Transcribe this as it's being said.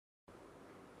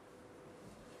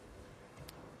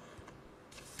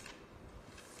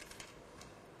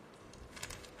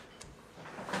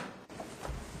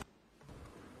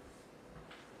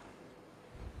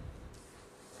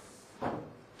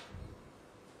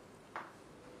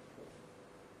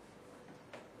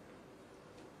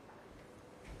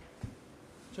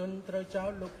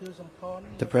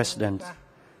The President,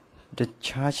 the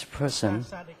charged person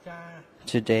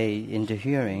today in the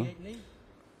hearing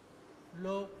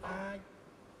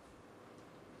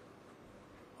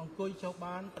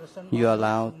you are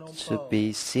allowed to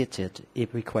be seated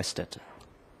if requested.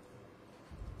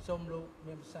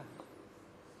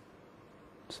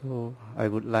 So I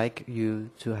would like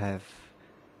you to have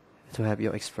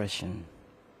your expression.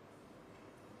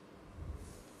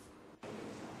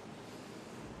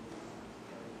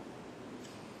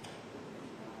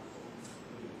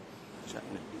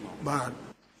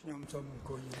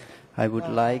 I would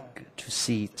like to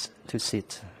sit.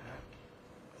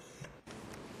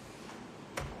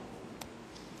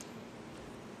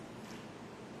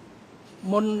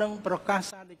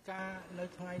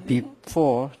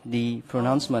 Before the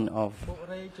pronouncement of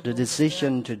the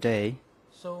decision today,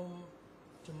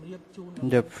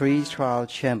 the pre-trial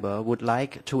chamber would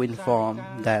like to inform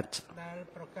that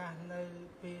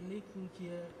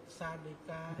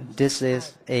this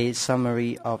is a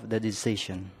summary of the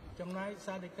decision.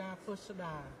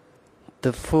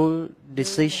 The full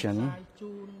decision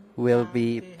will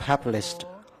be published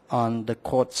on the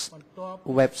court's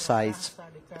website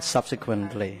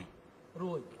subsequently.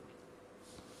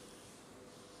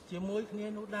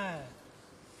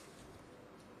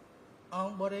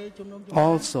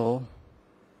 Also,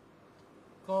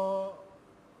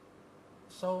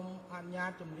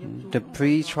 the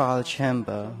pre-trial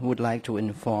chamber would like to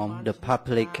inform the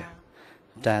public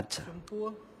that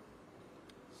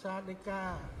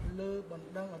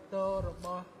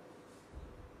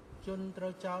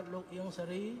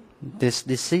this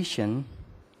decision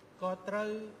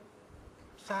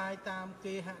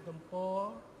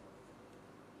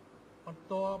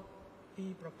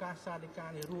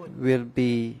will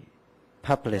be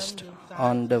published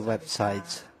on the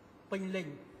website.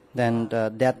 Then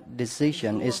that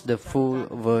decision is the full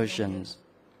version.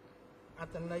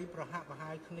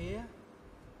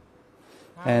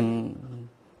 And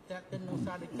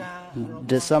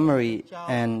the summary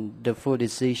and the full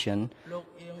decision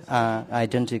are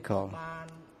identical.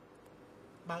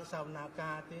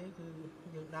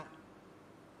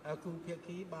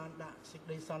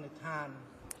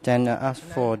 Then as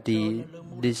for the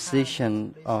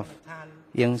decision of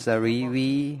Ieng Sary,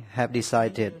 we have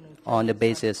decided on the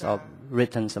basis of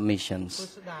written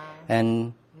submissions,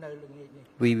 and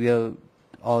we will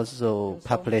also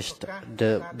publish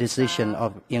the decision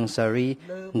of Ieng Sary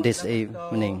this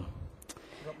evening.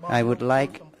 I would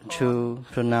like to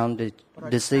pronounce the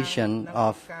decision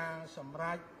of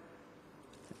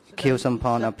Keiu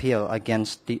Samphan appeal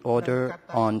against the order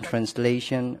on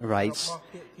translation rights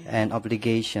and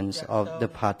obligations of the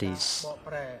parties.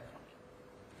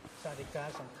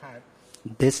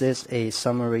 This is a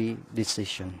summary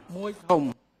decision.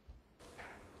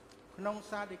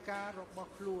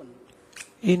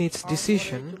 In its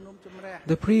decision,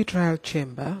 the pre-trial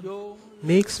chamber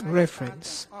makes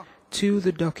reference to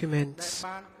the documents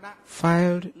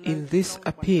filed in this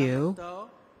appeal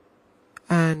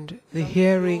and the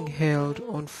hearing held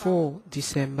on 4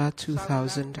 December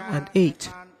 2008.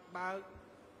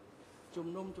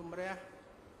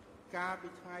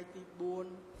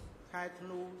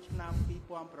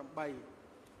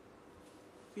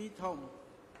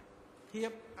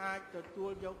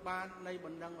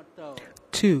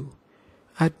 Two,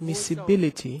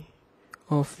 admissibility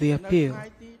of the appeal.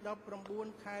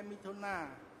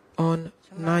 On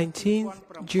 19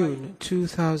 June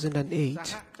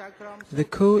 2008, the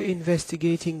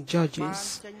co-investigating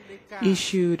judges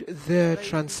issued their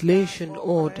translation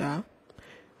order,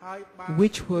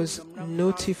 which was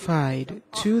notified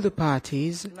to the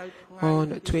parties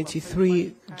on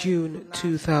 23 June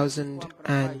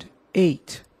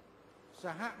 2008.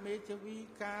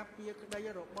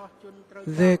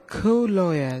 The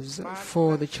co-lawyers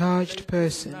for the charged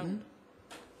person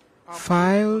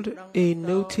filed a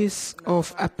notice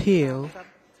of appeal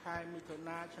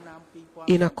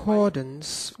in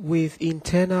accordance with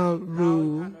Internal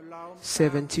Rule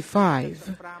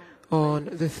 75 on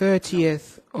the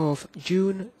 30th of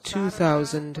June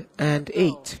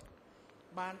 2008.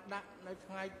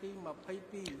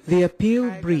 The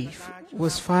appeal brief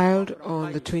was filed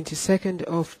on the 22nd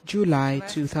of July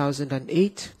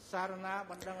 2008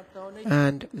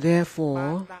 and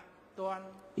therefore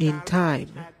in time.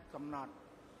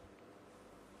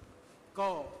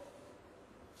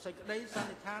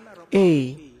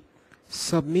 A.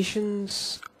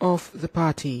 Submissions of the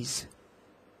parties.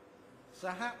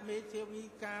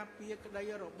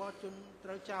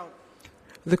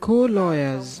 The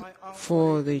co-lawyers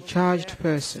for the charged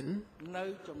person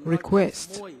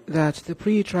request that the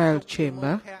pre-trial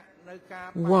chamber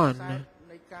 1.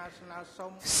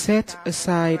 Set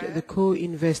aside the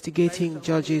co-investigating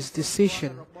judge's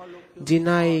decision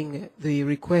denying the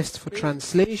request for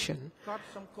translation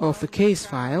of the case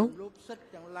file.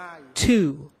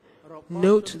 2.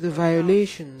 Note the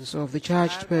violations of the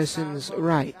charged person's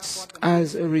rights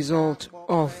as a result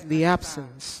of the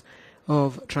absence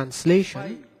of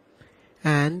translation.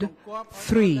 And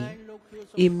 3.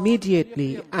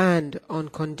 Immediately and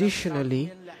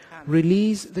unconditionally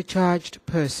release the charged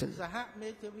person.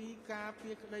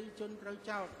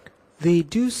 They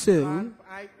do so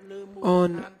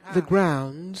on the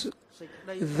grounds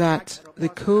that the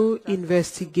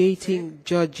co-investigating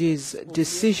judge's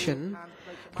decision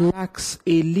lacks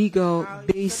a legal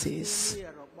basis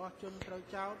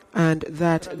and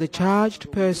that the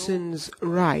charged person's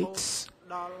rights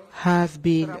have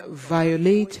been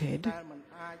violated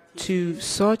to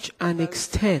such an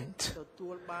extent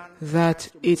that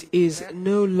it is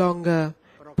no longer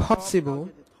possible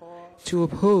to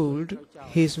uphold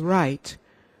his right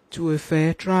to a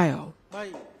fair trial.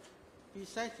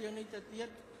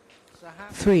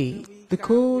 3. The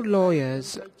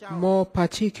co-lawyers more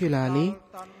particularly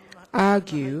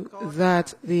argue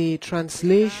that the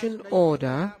translation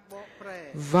order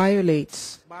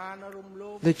violates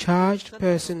the charged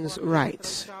person's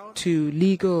rights to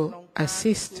legal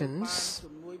assistance,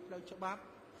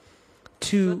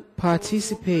 to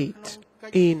participate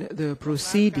in the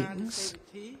proceedings,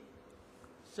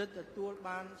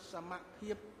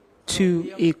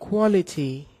 to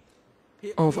equality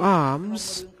of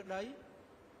arms,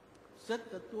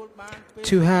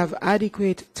 to have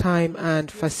adequate time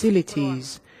and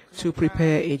facilities to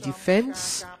prepare a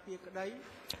defense,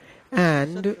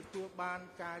 and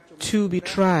to be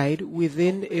tried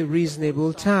within a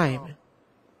reasonable time.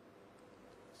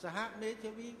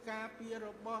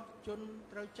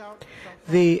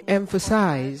 They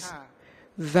emphasize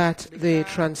that the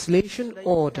translation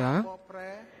order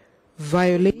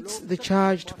violates the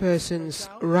charged person's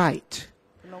right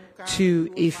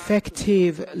to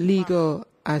effective legal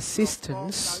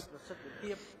assistance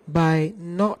by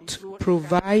not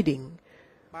providing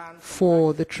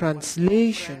for the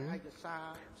translation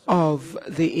of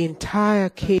the entire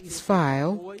case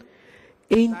file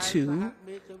into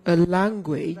a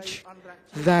language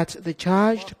that the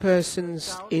charged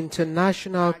person's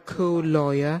international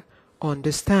co-lawyer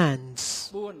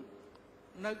understands.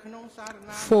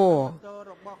 4.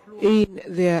 In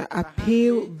their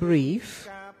appeal brief,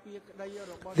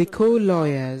 the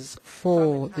co-lawyers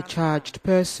for the charged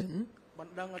person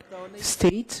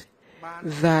state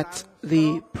that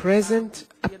the present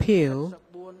appeal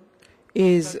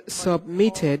is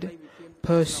submitted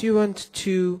pursuant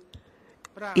to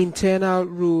Internal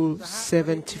Rule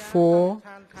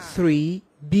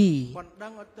 74(3)(b).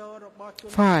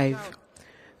 5.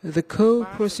 The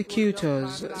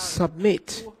co-prosecutors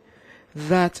submit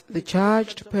that the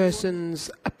charged person's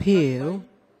appeal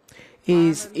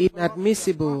is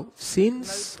inadmissible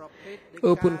since,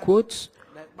 open quotes,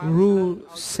 Rule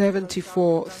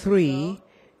 74(3)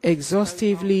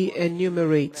 exhaustively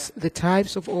enumerates the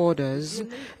types of orders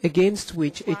against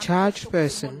which a charged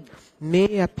person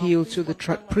may appeal to the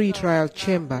pre-trial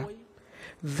chamber.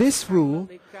 This rule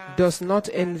does not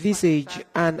envisage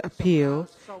an appeal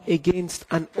against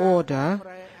an order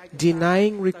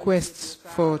denying requests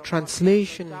for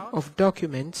translation of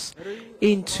documents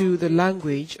into the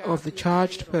language of the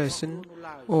charged person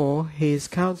or his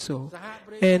counsel.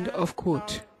 End of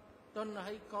quote.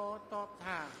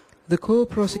 The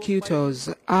co-prosecutors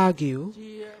argue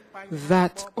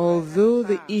that although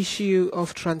the issue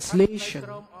of translation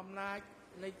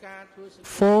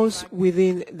falls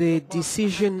within the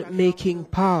decision-making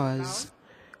powers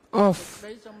of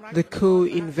the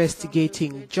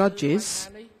co-investigating judges,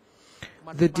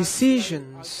 the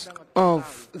decisions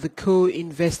of the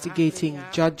co-investigating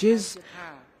judges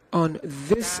on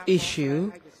this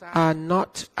issue are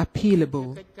not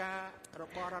appealable.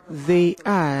 They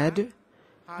add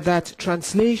that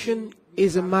translation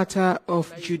is a matter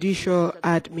of judicial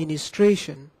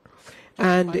administration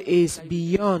and is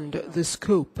beyond the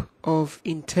scope of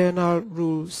Internal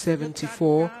Rule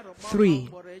 74(3).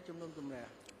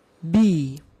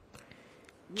 B.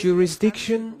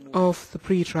 Jurisdiction of the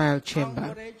pre-trial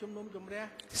chamber.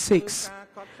 6.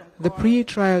 The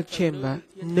pre-trial chamber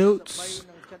notes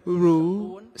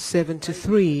Rule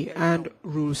 73 and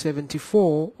Rule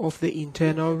 74 of the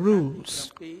internal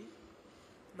rules.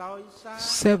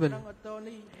 7.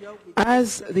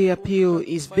 As the appeal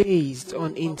is based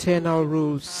on Internal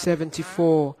Rule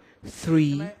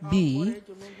 74(3)(b),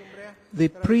 the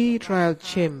pre-trial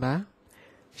chamber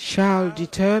shall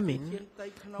determine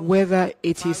whether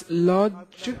it is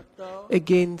lodged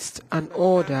against an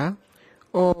order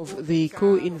of the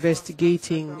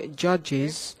co-investigating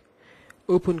judges,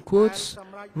 open quotes,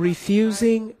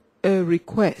 refusing a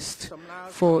request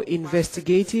for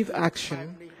investigative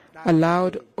action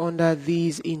allowed under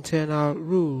these internal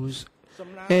rules,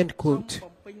 end quote.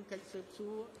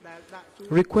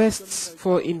 Requests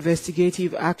for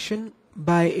investigative action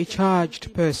by a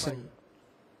charged person.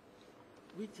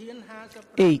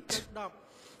 8.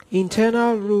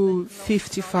 Internal Rule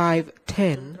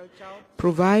 5510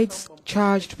 provides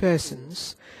charged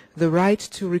persons the right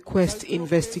to request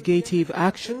investigative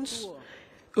actions,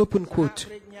 open quote,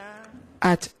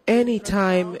 at any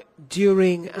time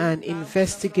during an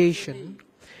investigation.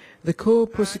 The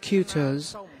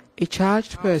co-prosecutors, a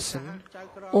charged person,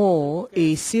 or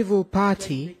a civil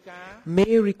party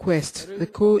may request the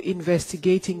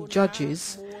co-investigating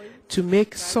judges to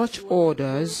make such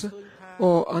orders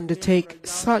or undertake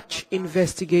such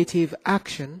investigative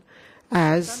action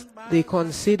as they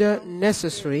consider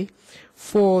necessary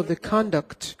for the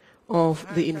conduct of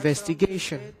the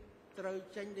investigation.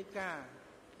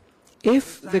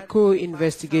 If the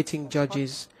co-investigating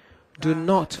judges do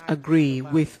not agree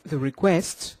with the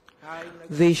request,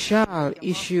 they shall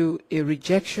issue a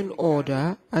rejection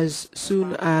order as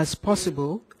soon as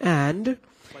possible and,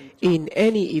 in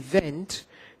any event,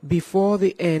 before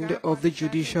the end of the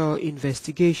judicial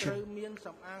investigation.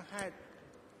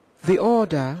 The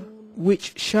order,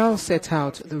 which shall set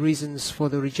out the reasons for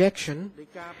the rejection,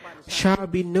 shall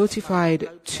be notified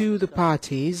to the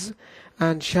parties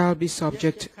and shall be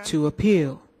subject to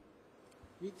appeal.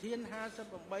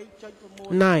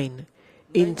 9.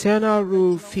 Internal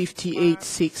Rule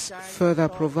 58.6 further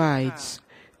provides,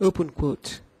 open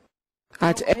quote,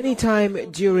 at any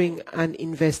time during an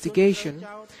investigation,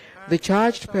 the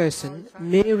charged person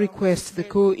may request the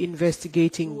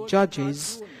co-investigating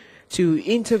judges to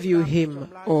interview him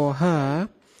or her,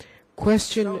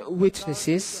 question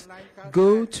witnesses,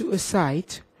 go to a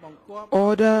site,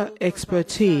 order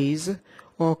expertise,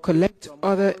 or collect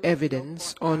other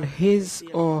evidence on his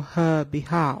or her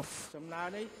behalf.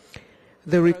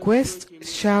 The request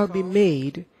shall be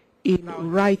made in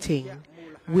writing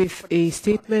with a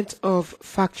statement of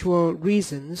factual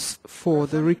reasons for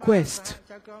the request.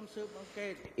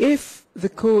 If the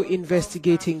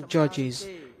co-investigating judges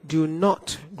do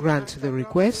not grant the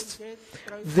request,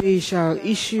 they shall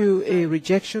issue a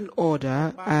rejection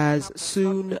order as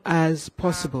soon as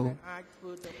possible,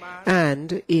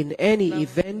 and in any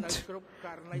event,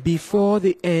 before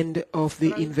the end of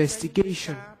the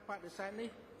investigation.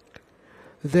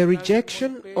 The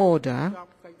rejection order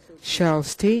shall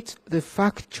state the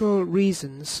factual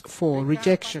reasons for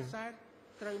rejection.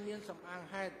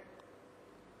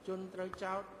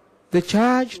 The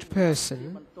charged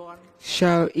person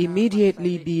shall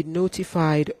immediately be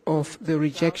notified of the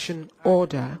rejection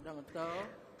order.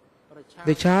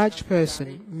 The charged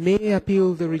person may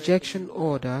appeal the rejection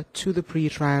order to the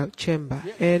pre-trial chamber.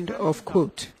 End of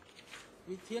quote.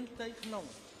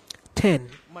 10.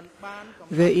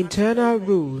 The internal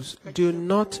rules do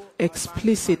not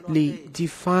explicitly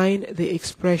define the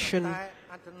expression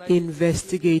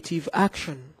investigative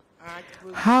action.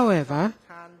 However,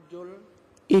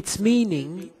 its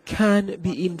meaning can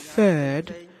be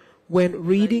inferred when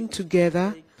reading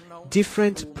together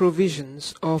different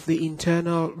provisions of the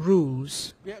internal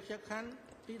rules.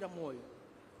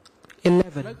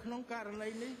 11.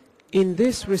 In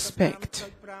this respect,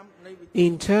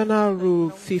 Internal Rule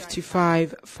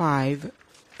 55.5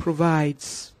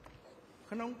 provides,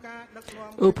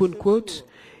 open quote,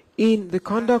 in the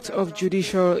conduct of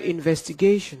judicial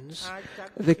investigations,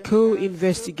 the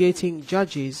co-investigating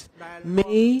judges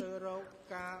may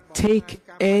take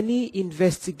any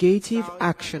investigative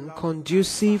action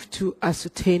conducive to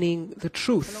ascertaining the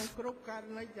truth.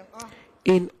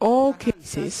 In all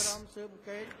cases,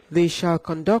 they shall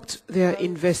conduct their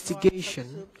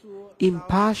investigation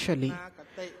impartially,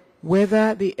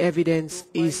 whether the evidence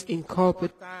is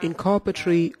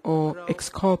inculpatory or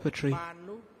exculpatory.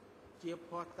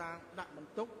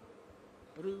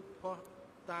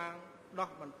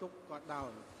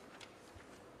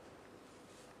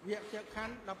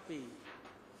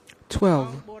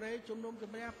 (12)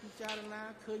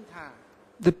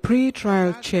 The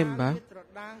pre-trial chamber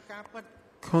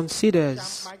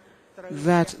considers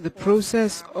that the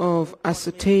process of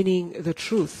ascertaining the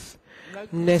truth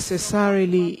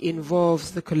necessarily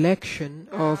involves the collection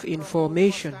of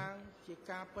information.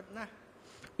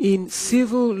 In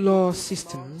civil law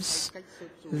systems,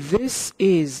 this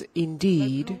is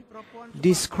indeed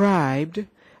described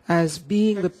as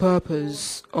being the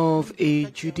purpose of a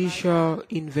judicial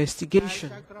investigation.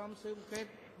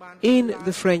 In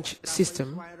the French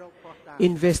system,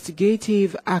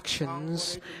 investigative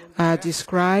actions are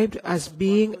described as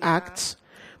being acts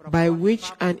by which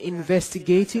an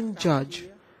investigating judge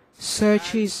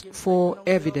searches for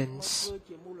evidence.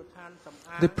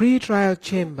 The pre-trial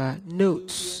chamber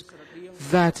notes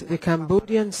that the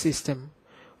Cambodian system,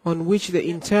 on which the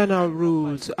internal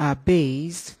rules are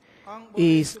based,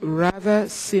 is rather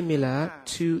similar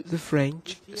to the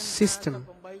French system.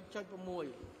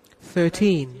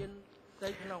 13.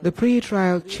 The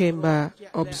pre-trial chamber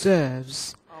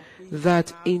observes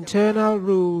that Internal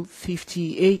Rule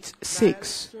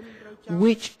 58.6,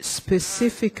 which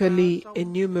specifically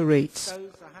enumerates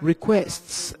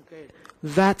requests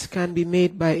that can be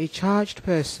made by a charged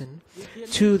person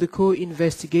to the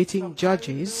co-investigating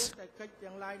judges,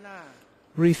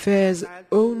 refers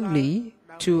only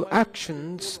to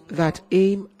actions that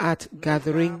aim at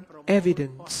gathering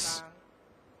evidence.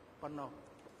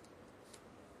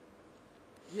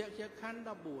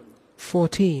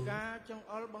 14.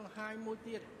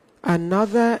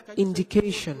 Another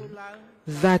indication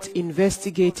that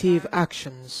investigative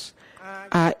actions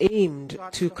are aimed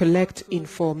to collect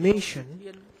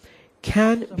information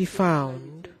can be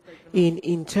found in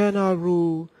Internal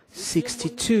Rule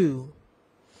 62,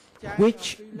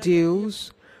 which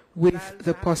deals with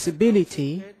the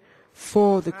possibility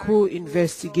for the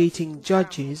co-investigating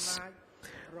judges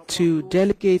to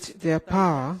delegate their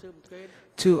power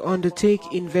to undertake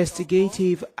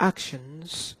investigative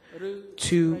actions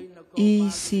to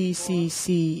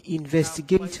ECCC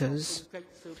investigators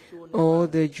or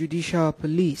the judicial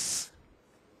police.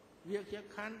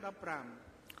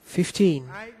 15.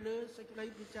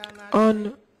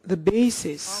 On the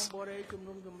basis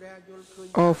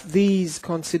of these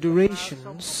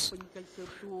considerations,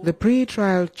 the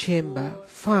pre-trial chamber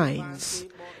finds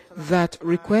that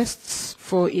requests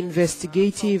for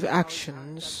investigative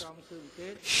actions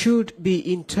should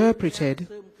be interpreted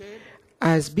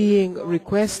as being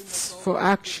requests for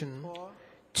action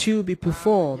to be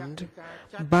performed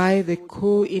by the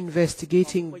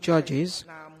co-investigating judges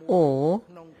or,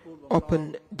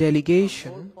 upon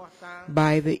delegation,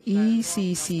 by the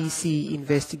ECCC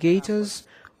investigators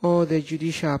or the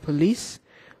judicial police,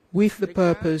 with the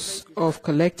purpose of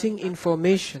collecting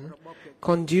information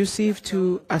conducive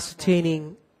to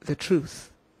ascertaining the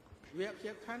truth.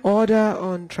 Order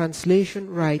on translation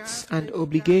rights and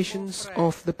obligations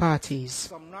of the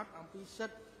parties.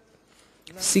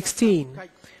 16.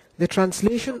 The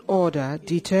translation order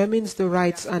determines the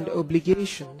rights and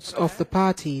obligations of the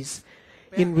parties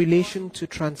in relation to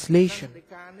translation.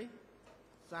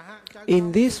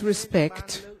 In this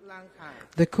respect,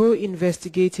 the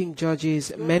co-investigating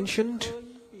judges mentioned,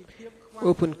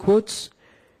 open quotes,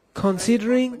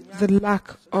 considering the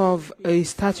lack of a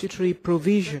statutory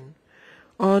provision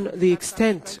on the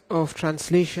extent of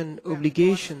translation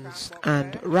obligations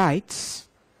and rights,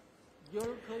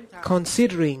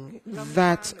 considering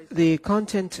that the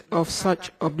content of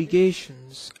such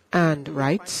obligations and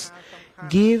rights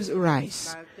gives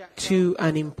rise to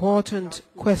an important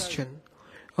question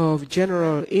of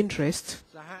general interest,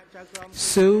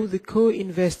 so the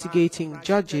co-investigating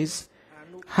judges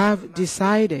have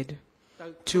decided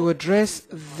to address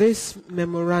this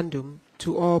memorandum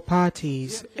to all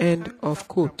parties. End of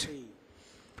quote.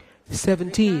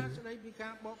 17.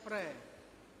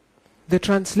 The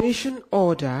translation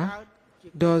order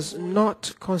does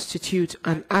not constitute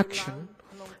an action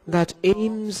that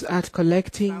aims at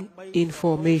collecting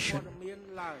information.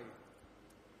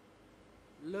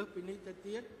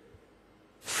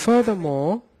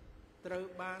 Furthermore,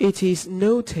 it is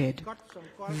noted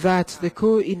that the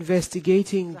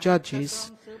co-investigating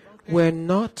judges were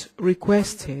not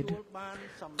requested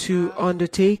to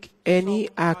undertake any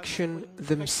action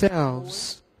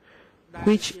themselves,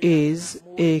 which is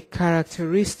a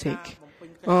characteristic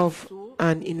of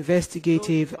an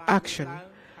investigative action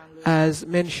as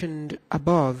mentioned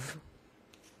above.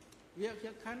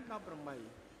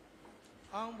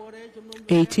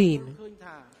 18.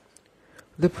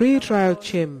 The pre-trial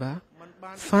chamber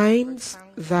finds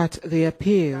that the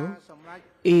appeal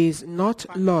is not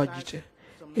lodged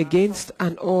against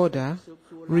an order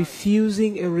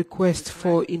refusing a request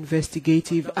for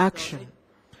investigative action.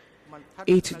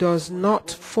 It does not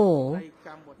fall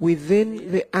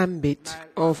within the ambit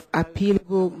of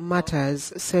appealable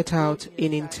matters set out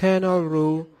in Internal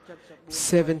Rule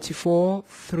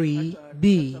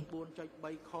 74.3b.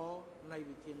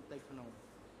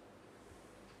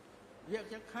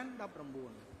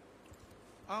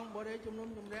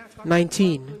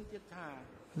 19.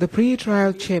 The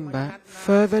pre-trial chamber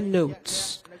further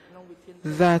notes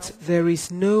that there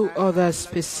is no other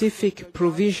specific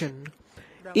provision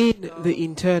in the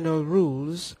internal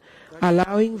rules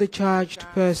allowing the charged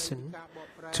person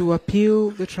to appeal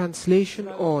the translation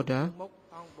order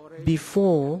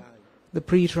before the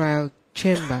pre-trial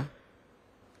chamber.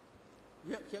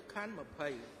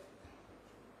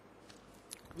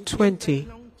 20.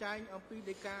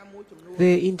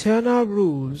 The internal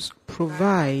rules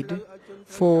provide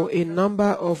for a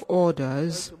number of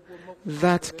orders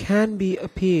that can be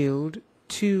appealed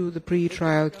to the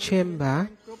pre-trial chamber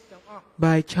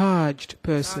by charged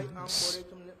persons.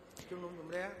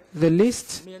 The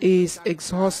list is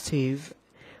exhaustive,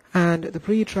 and the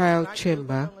pre-trial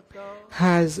chamber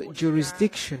has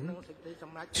jurisdiction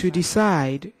to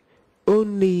decide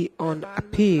only on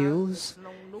appeals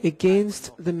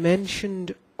against the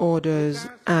mentioned orders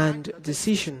and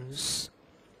decisions.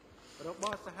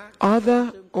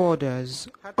 Other orders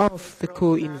of the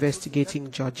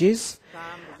co-investigating judges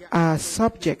are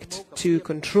subject to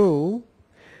control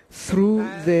through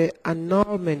the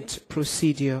annulment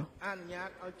procedure,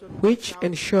 which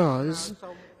ensures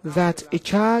that a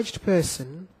charged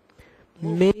person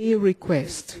may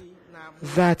request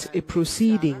that a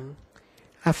proceeding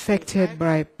affected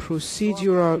by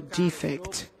procedural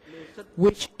defect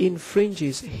which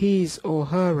infringes his or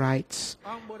her rights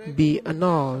be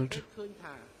annulled.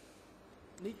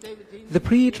 The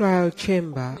pre-trial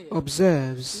chamber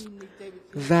observes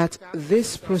that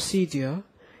this procedure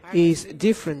is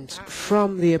different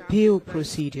from the appeal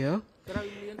procedure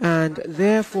and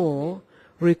therefore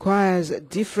requires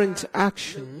different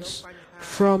actions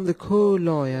from the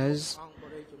co-lawyers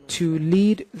to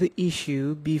lead the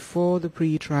issue before the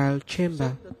pre-trial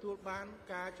chamber.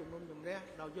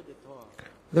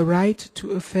 The right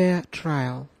to a fair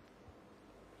trial.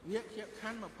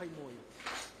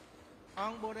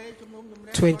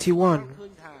 21.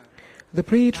 The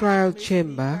pre-trial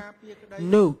chamber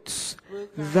notes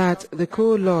that the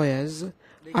co-lawyers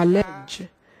allege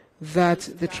that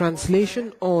the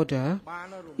translation order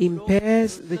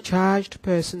impairs the charged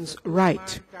person's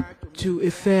right to a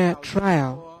fair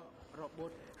trial,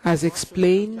 as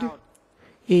explained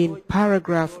in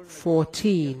paragraph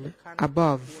 14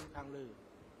 above.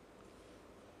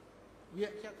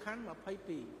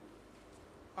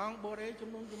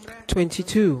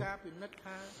 22.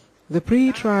 The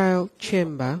pre-trial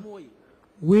chamber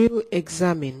will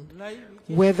examine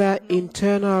whether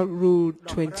Internal Rule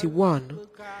 21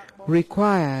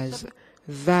 requires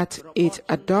that it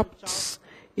adopts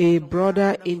a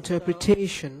broader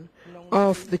interpretation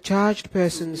of the charged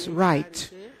person's right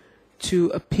to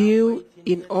appeal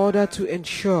in order to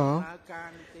ensure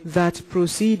that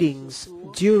proceedings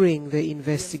during the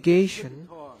investigation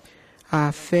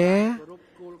are fair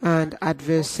and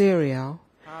adversarial,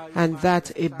 and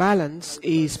that a balance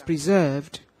is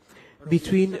preserved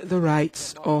between the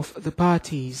rights of the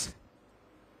parties.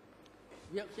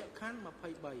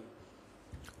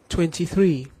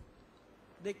 23.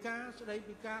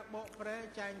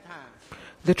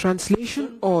 The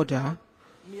translation order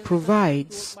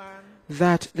provides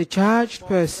that the charged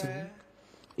person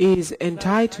is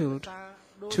entitled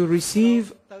to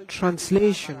receive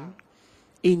translation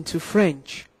into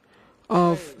French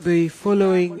of the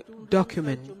following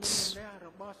documents: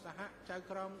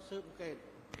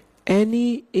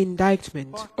 any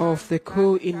indictment of the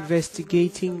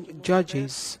co-investigating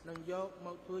judges,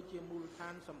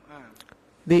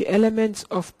 the elements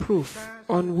of proof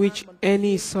on which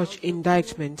any such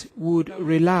indictment would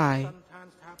rely,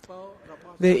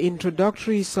 the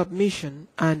introductory submission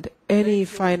and any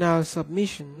final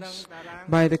submissions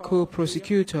by the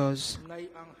co-prosecutors,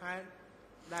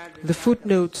 the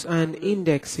footnotes and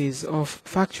indexes of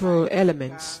factual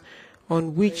elements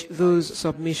on which those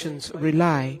submissions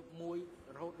rely,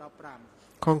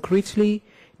 concretely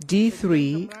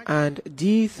D3 and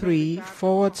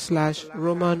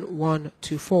D3/Roman 1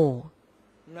 to 4.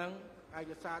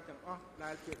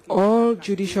 All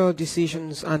judicial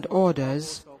decisions and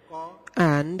orders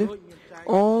and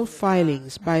all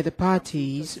filings by the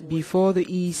parties before the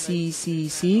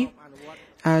ECCC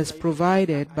as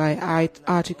provided by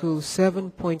Article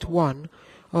 7.1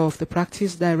 of the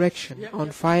Practice Direction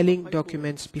on Filing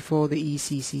Documents before the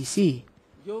ECCC.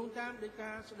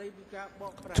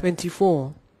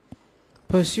 24.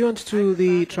 Pursuant to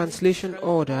the translation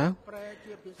order,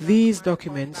 these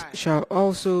documents shall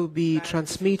also be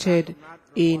transmitted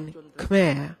in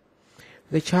Khmer,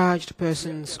 the charged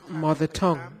person's mother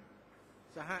tongue.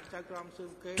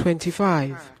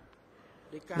 25.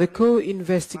 The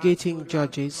co-investigating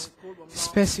judges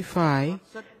specify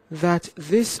that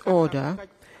this order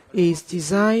is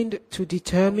designed to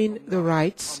determine the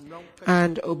rights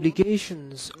and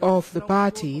obligations of the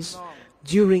parties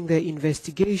during the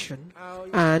investigation,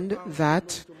 and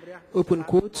that, open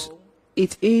quote,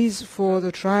 it is for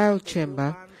the trial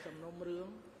chamber,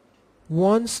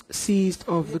 once seized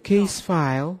of the case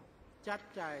file,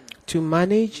 to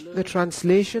manage the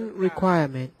translation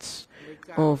requirements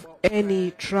of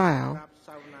any trial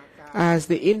as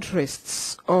the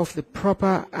interests of the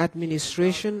proper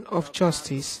administration of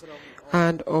justice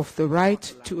and of the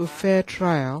right to a fair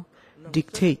trial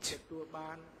dictate.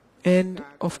 End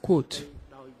of quote.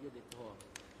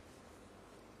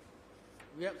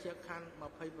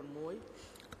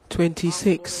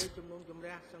 26.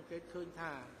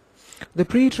 The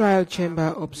pre-trial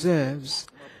chamber observes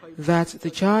that the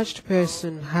charged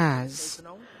person has,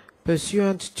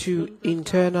 pursuant to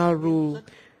Internal Rule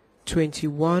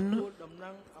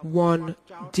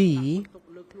 21(1)(d),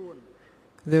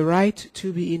 the right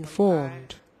to be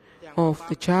informed of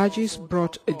the charges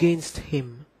brought against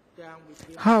him.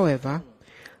 However,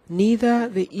 neither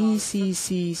the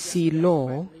ECCC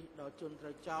law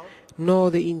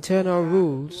nor the internal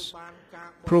rules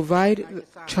provide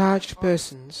charged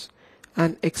persons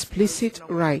an explicit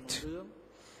right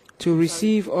to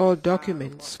receive all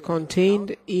documents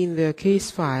contained in their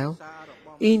case file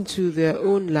into their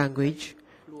own language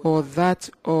or that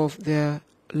of their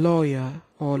lawyer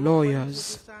or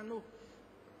lawyers.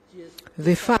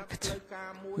 The fact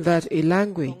that a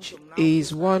language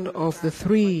is one of the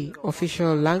 3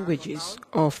 official languages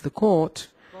of the court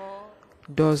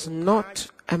does not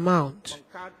amount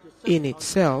in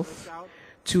itself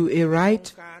to a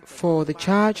right for the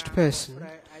charged person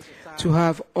to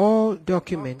have all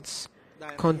documents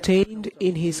contained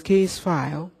in his case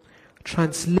file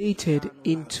translated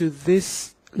into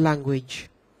this language.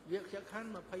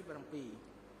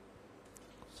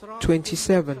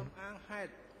 27.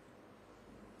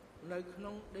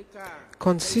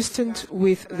 Consistent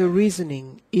with the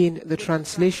reasoning in the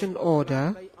translation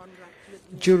order,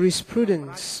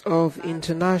 jurisprudence of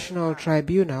international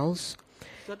tribunals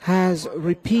has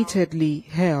repeatedly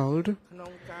held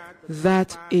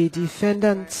that a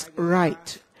defendant's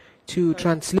right to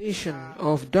translation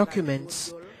of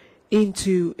documents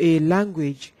into a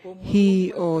language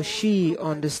he or she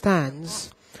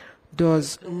understands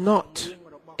does not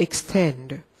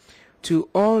extend to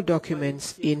all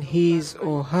documents in his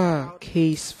or her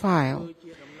case file,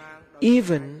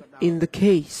 even in the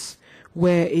case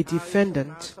where a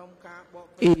defendant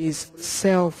is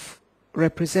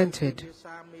self-represented.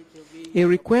 A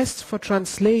request for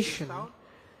translation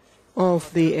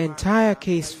of the entire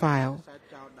case file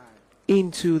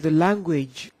into the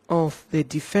language of the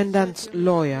defendant's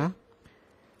lawyer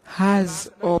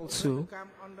has also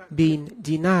been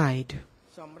denied.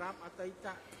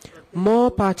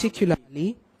 More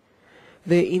particularly,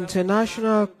 the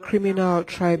International Criminal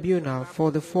Tribunal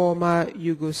for the former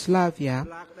Yugoslavia,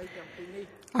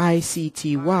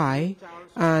 ICTY,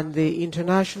 and the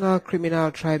International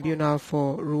Criminal Tribunal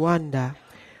for Rwanda,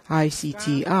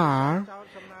 ICTR,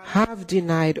 have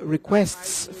denied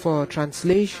requests for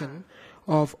translation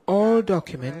of all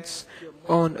documents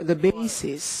on the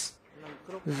basis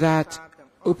that,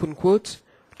 open quote,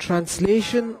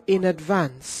 translation in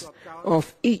advance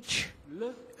of each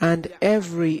and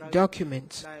every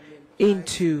document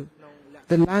into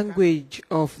the language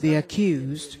of the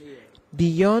accused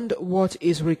beyond what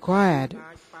is required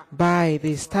by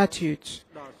the statutes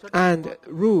and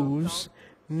rules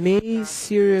may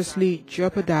seriously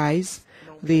jeopardize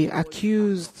the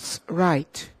accused's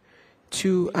right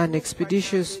to an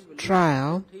expeditious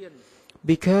trial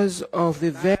because of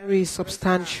the very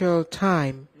substantial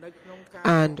time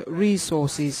and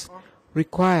resources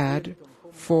required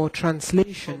for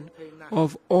translation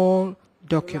of all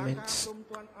documents.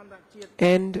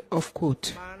 End of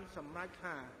quote.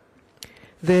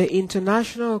 The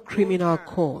International Criminal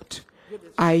Court,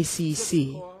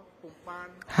 ICC,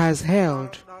 has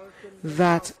held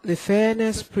that the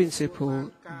fairness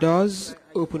principle does,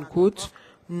 open quote,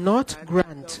 not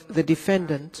grant the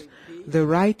defendant the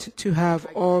right to have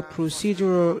all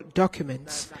procedural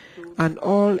documents and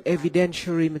all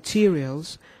evidentiary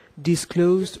materials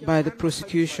disclosed by the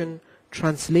prosecution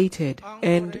translated.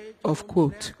 End of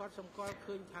quote.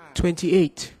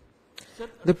 28.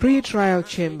 The pre-trial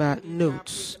chamber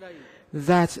notes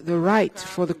that the right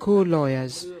for the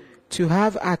co-lawyers to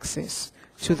have access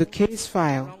to the case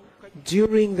file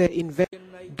during the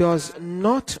investigation does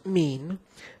not mean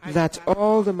that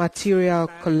all the material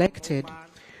collected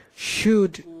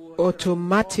should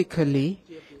automatically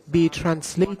be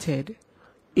translated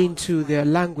into their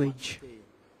language.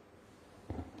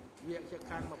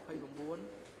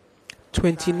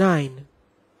 29.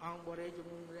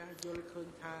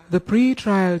 The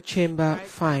pre-trial chamber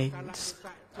finds,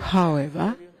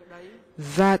 however,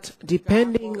 that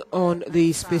depending on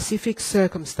the specific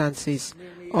circumstances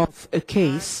of a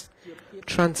case,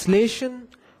 translation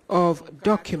of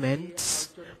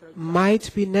documents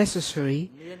might be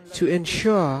necessary to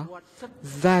ensure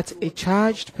that a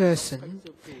charged person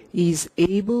is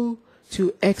able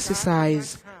to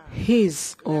exercise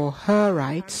his or her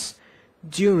rights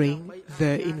during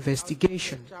the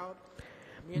investigation.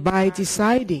 By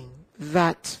deciding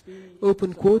that,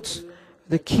 open quotes,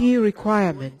 the key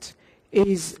requirement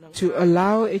is to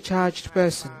allow a charged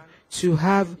person to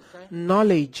have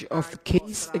knowledge of the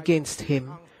case against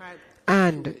him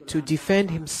and to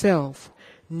defend himself,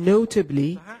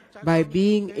 notably by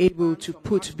being able to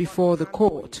put before the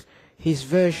court his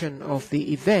version of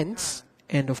the events,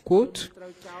 end of quote,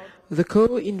 the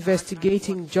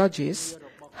co-investigating judges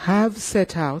have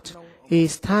set out a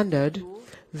standard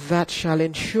that shall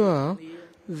ensure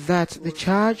that the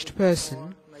charged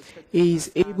person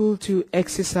is able to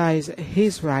exercise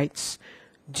his rights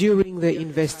during the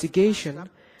investigation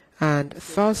and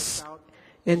thus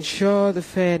ensure the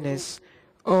fairness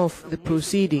of the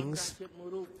proceedings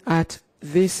at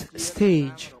this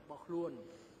stage.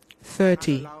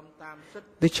 30.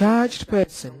 The charged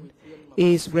person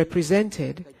is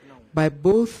represented by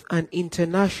both an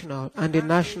international and a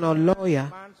national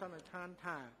lawyer,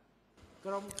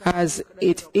 as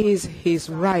it is his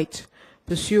right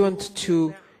pursuant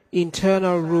to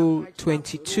Internal Rule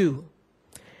 22.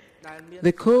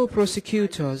 The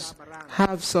co-prosecutors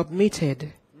have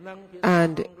submitted,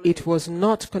 and it was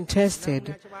not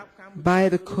contested by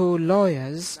the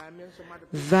co-lawyers,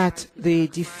 that the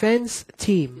defense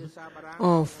team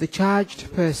of the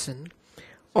charged person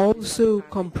also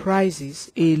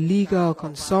comprises a legal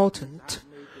consultant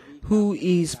who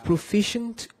is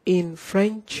proficient in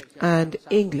French and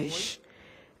English,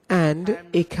 and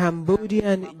a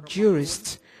Cambodian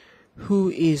jurist who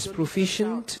is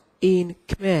proficient in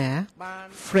Khmer,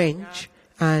 French,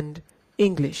 and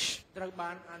English.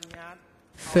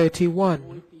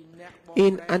 31.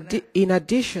 In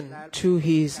addition to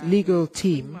his legal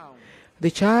team, the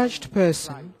charged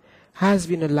person has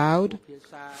been allowed,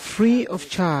 free of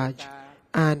charge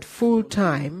and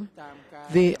full-time,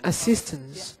 the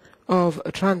assistance of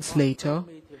a translator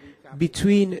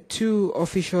between two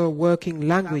official working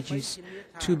languages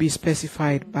to be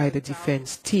specified by the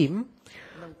defense team,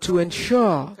 to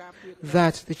ensure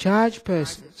that the charged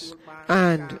persons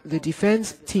and the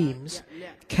defense teams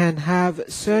can have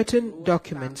certain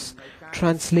documents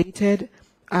translated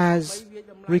as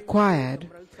required,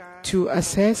 to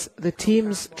assess the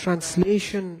team's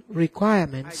translation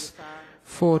requirements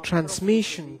for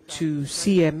transmission to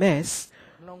CMS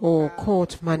or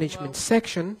Court Management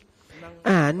Section,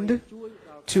 and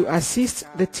to assist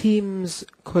the team's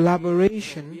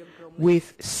collaboration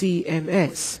with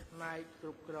CMS.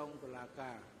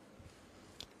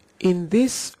 In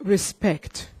this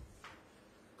respect,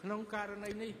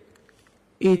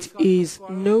 it is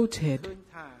noted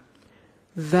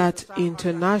that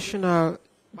international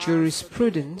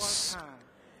jurisprudence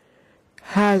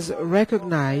has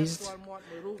recognized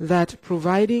that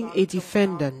providing a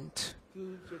defendant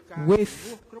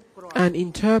with an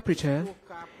interpreter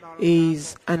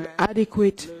is an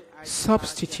adequate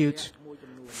substitute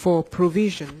for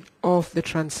provision of the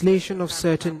translation of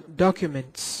certain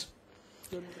documents.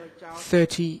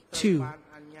 32.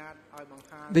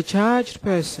 The charged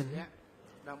person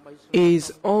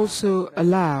is also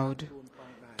allowed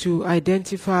to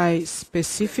identify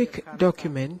specific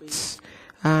documents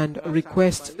and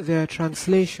request their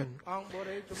translation.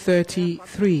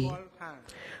 33.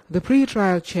 The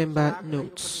pre-trial chamber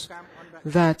notes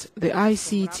that the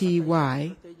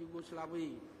ICTY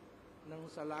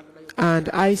and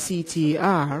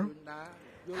ICTR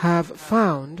have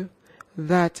found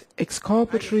that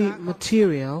exculpatory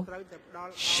material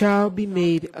shall be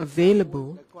made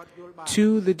available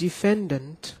to the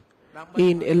defendant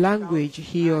in a language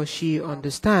he or she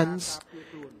understands,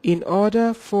 in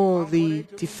order for the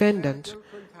defendant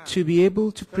to be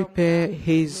able to prepare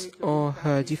his or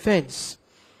her defense.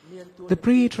 The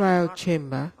pre-trial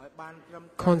chamber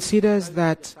considers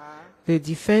that the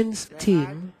defense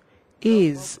team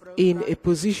is in a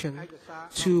position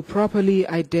to properly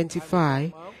identify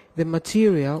the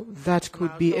material that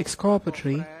could be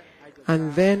exculpatory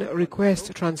and then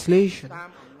request translation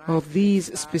of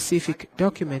these specific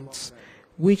documents,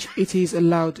 which it is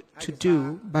allowed to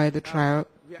do by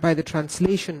the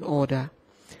translation order.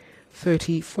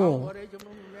 34.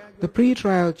 The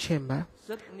pre-trial chamber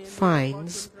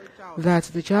finds that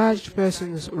the charged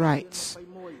person's rights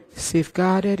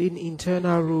safeguarded in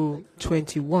Internal Rule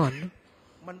 21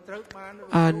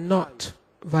 are not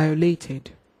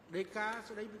violated.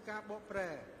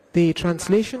 The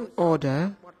translation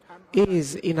order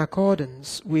is in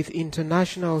accordance with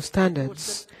international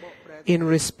standards in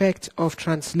respect of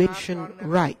translation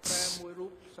rights.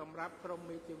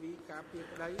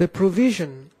 The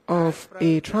provision of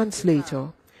a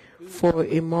translator for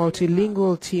a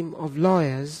multilingual team of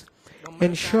lawyers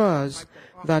ensures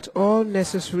that all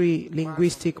necessary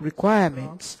linguistic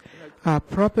requirements are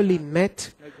properly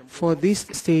met for this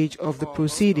stage of the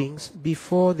proceedings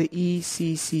before the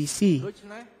ECCC.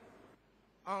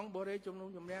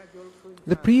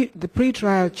 The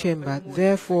pre-trial chamber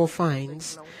therefore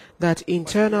finds that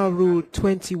Internal Rule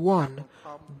 21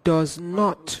 does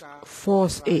not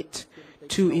force it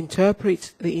to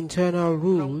interpret the internal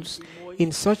rules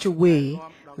in such a way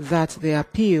that the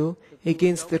appeal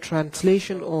against the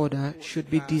translation order should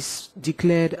be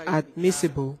declared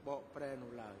admissible.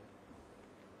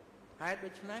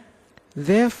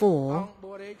 Therefore,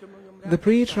 the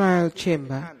pre-trial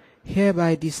chamber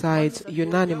hereby decides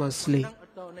unanimously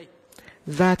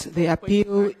that the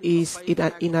appeal is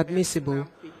inadmissible.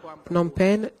 Phnom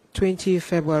Penh, 20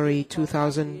 February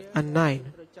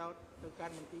 2009.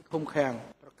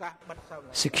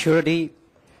 Security,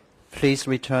 please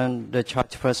return the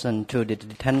charged person to the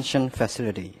detention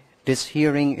facility. This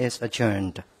hearing is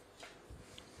adjourned.